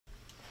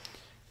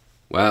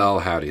Well,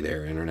 howdy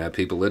there, Internet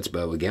people. It's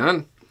Bo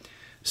again.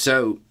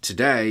 So,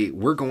 today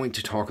we're going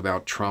to talk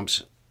about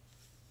Trump's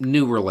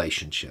new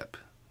relationship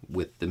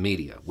with the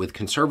media, with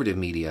conservative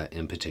media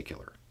in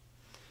particular.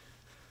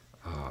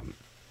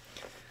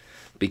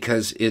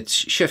 Because it's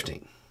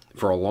shifting.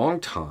 For a long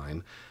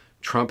time,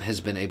 Trump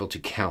has been able to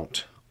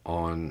count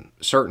on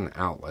certain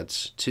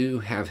outlets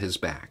to have his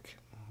back,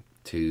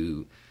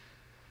 to,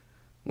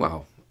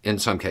 well, in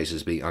some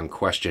cases be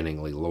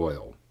unquestioningly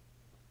loyal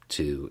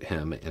to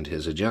him and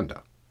his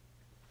agenda.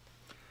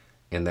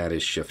 And that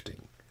is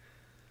shifting.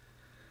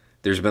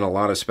 There's been a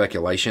lot of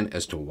speculation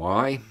as to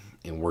why,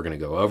 and we're going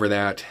to go over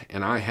that.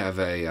 And I have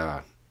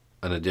an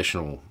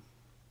additional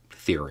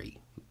theory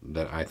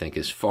that I think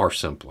is far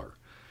simpler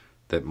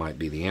that might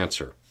be the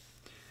answer.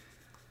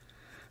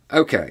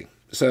 Okay,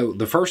 so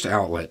the first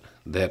outlet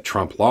that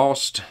Trump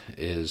lost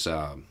is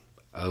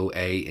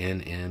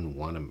OANN,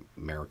 One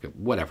America,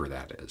 whatever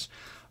that is.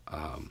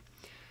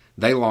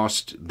 They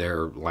lost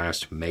their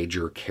last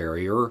major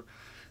carrier,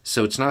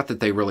 so it's not that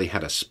they really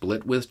had a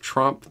split with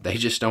Trump. They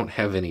just don't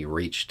have any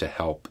reach to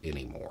help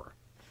anymore.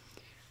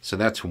 So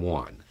that's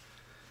one,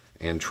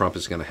 and Trump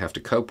is going to have to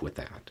cope with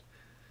that.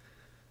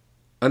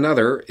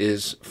 Another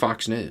is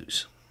Fox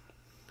News.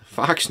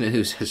 Fox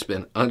News has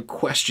been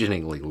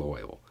unquestioningly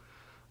loyal.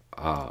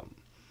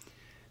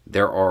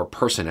 There are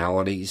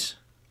personalities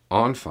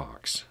on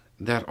Fox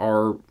that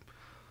are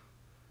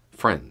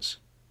friends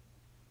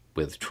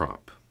with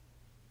Trump.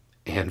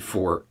 And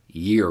for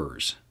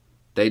years,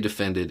 they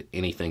defended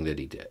anything that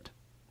he did.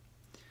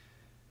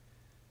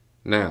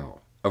 Now,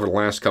 over the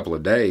last couple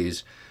of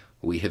days,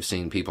 we have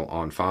seen people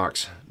on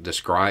Fox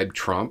describe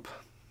Trump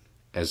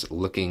as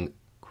looking,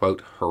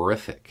 quote,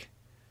 horrific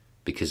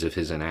because of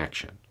his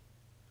inaction.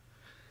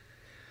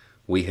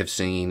 We have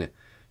seen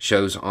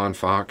shows on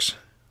Fox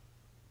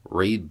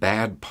read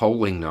bad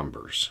polling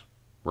numbers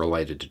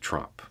related to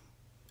Trump.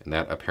 And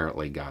that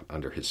apparently got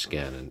under his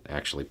skin and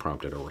actually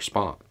prompted a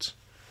response.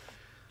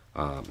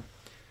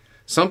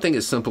 Something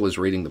as simple as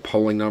reading the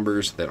polling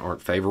numbers that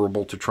aren't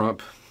favorable to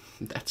Trump,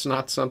 that's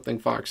not something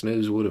Fox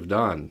News would have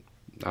done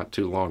not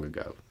too long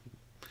ago.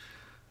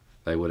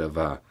 They would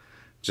have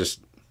just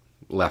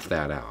left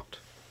that out.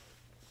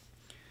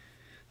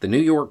 The New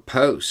York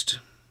Post,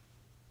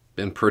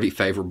 been pretty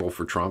favorable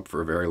for Trump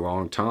for a very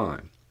long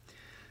time.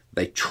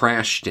 They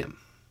trashed him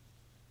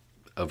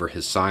over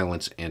his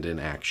silence and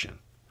inaction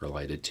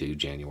related to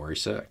January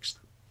 6th.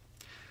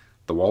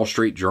 The Wall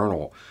Street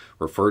Journal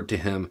referred to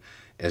him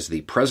as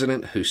the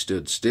president who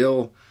stood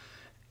still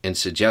and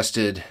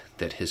suggested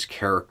that his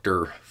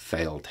character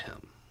failed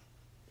him.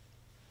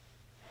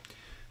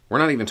 We're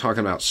not even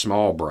talking about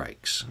small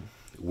breaks.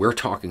 We're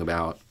talking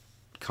about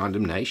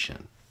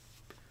condemnation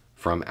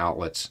from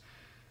outlets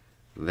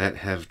that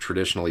have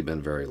traditionally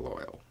been very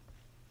loyal.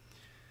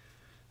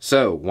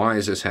 So, why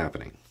is this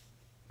happening?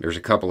 There's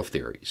a couple of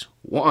theories.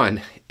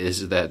 One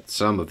is that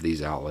some of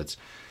these outlets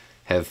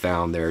have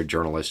found their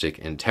journalistic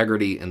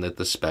integrity and that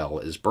the spell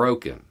is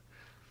broken.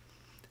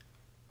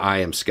 I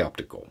am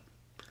skeptical.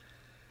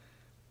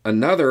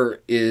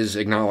 Another is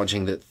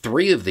acknowledging that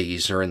 3 of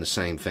these are in the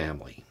same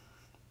family,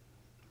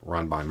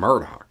 run by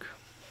Murdoch.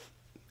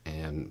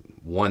 And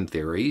one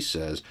theory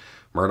says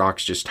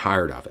Murdoch's just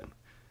tired of him,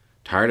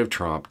 tired of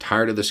Trump,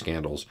 tired of the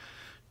scandals,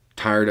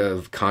 tired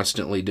of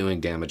constantly doing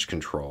damage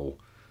control,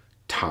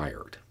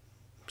 tired.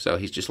 So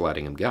he's just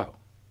letting him go.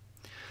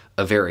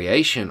 A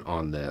variation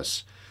on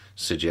this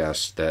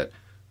suggests that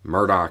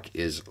Murdoch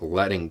is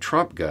letting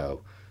Trump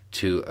go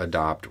to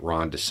adopt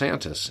Ron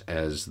DeSantis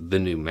as the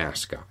new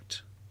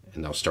mascot,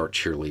 and they'll start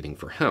cheerleading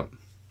for him.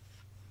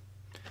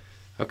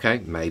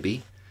 Okay,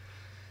 maybe.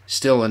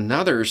 Still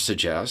another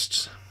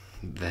suggests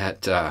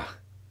that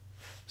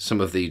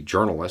some of the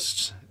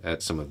journalists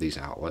at some of these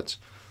outlets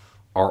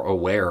are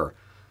aware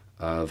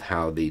of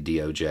how the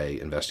DOJ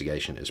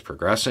investigation is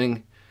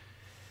progressing,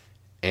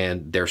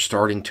 and they're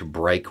starting to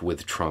break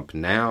with Trump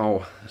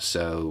now,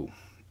 so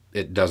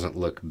it doesn't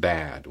look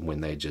bad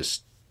when they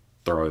just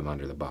throw him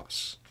under the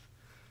bus.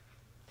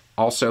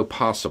 Also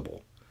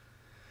possible.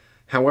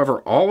 However,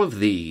 all of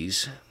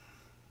these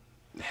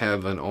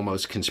have an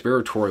almost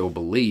conspiratorial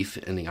belief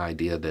in the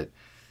idea that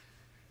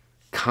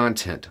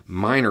content,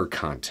 minor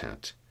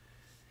content,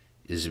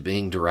 is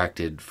being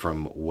directed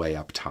from way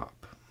up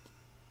top.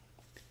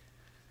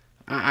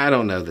 I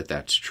don't know that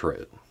that's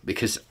true,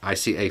 because I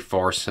see a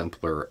far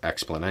simpler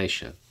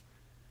explanation.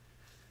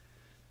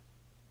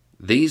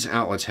 These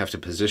outlets have to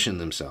position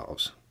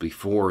themselves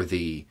before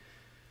the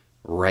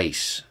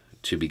race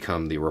to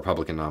become the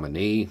Republican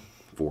nominee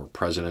for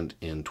president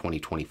in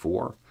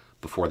 2024,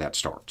 before that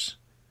starts.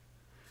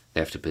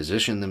 They have to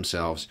position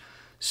themselves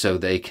so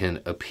they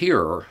can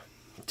appear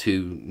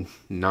to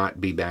not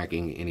be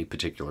backing any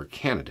particular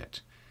candidate,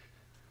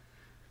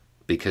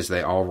 because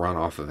they all run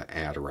off of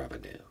ad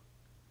revenue.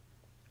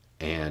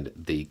 And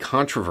the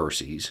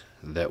controversies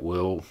that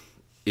will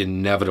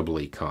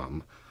inevitably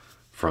come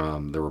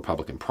from the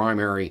Republican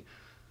primary,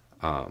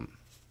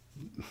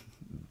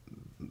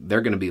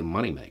 they're going to be a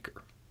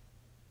moneymaker.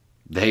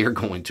 They are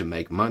going to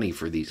make money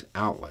for these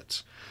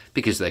outlets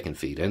because they can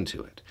feed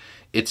into it.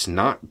 It's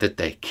not that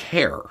they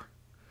care,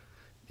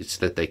 it's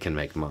that they can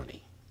make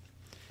money.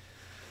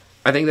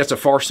 I think that's a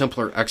far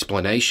simpler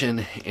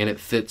explanation, and it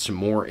fits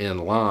more in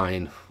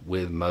line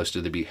with most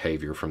of the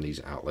behavior from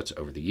these outlets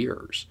over the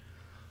years.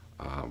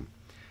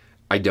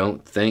 I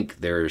don't think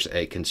there's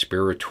a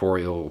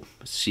conspiratorial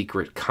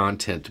secret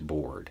content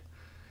board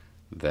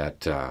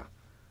that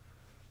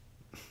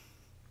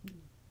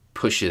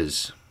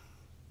pushes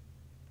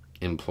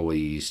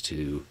employees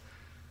to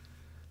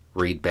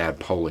read bad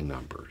polling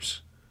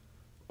numbers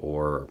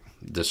or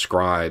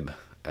describe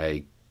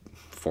a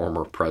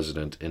former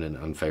president in an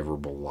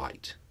unfavorable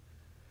light.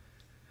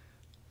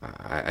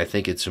 I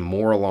think it's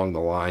more along the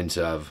lines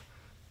of,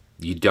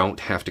 you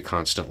don't have to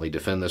constantly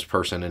defend this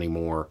person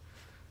anymore.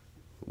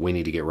 We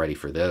need to get ready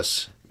for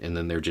this. And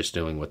then they're just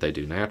doing what they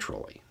do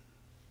naturally.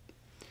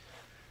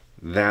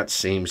 That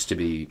seems to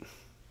be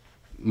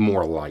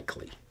more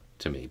likely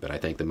to me. But I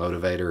think the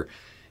motivator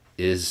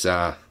is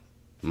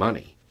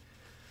money.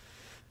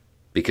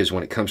 Because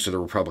when it comes to the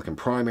Republican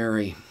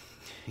primary,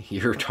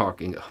 you're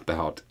talking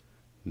about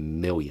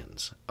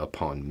millions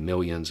upon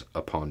millions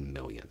upon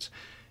millions.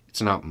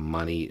 It's not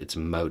money, it's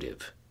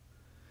motive.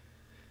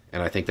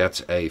 And I think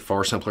that's a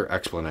far simpler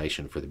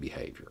explanation for the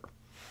behavior.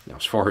 Now,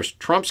 as far as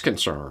Trump's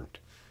concerned,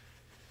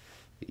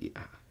 he's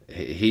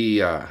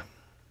going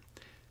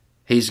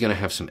to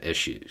have some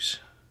issues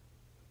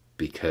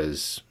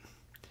because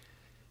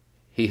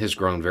he has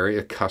grown very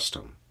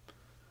accustomed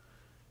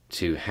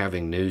to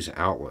having news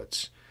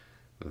outlets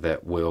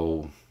that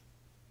will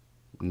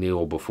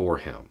kneel before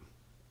him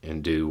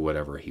and do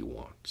whatever he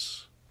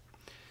wants.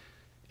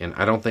 And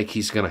I don't think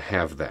he's going to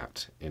have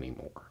that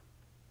anymore.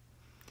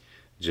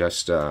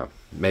 Just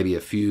maybe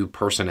a few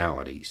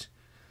personalities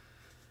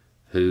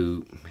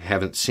who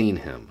haven't seen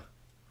him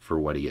for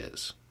what he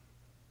is.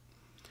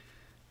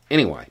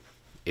 Anyway,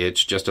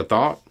 it's just a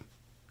thought.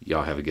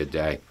 Y'all have a good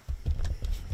day.